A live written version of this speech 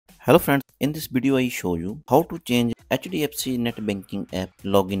Hello friends, in this video I show you how to change HDFC net banking app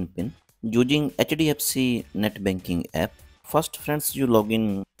login pin using HDFC net banking app. First friends, you log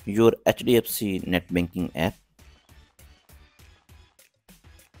in your HDFC net banking app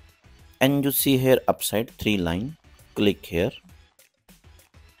and you see here upside three line. Click here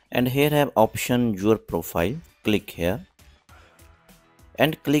and here have option your profile. Click here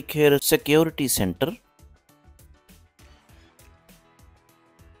and click here security center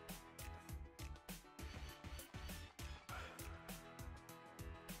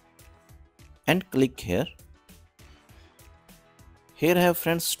and click here. Here have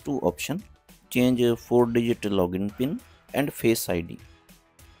friends two option, change 4-digit login pin and face ID.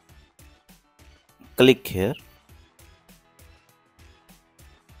 Click here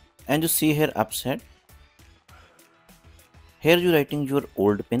and you see here upside. Here you writing your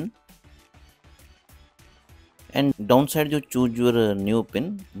old pin and downside you choose your new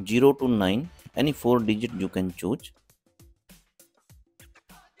pin 0 to 9, any 4-digit you can choose.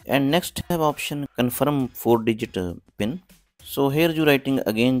 And next have option confirm 4-digit pin. So here you writing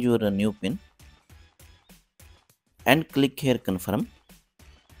again your new pin and click here confirm.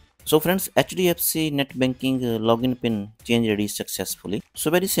 So friends, HDFC net banking login pin change ready successfully.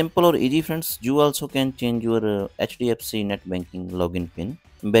 So very simple or easy friends, you also can change your HDFC net banking login pin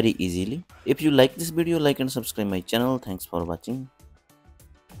very easily. If you like this video, like and subscribe my channel. Thanks for watching.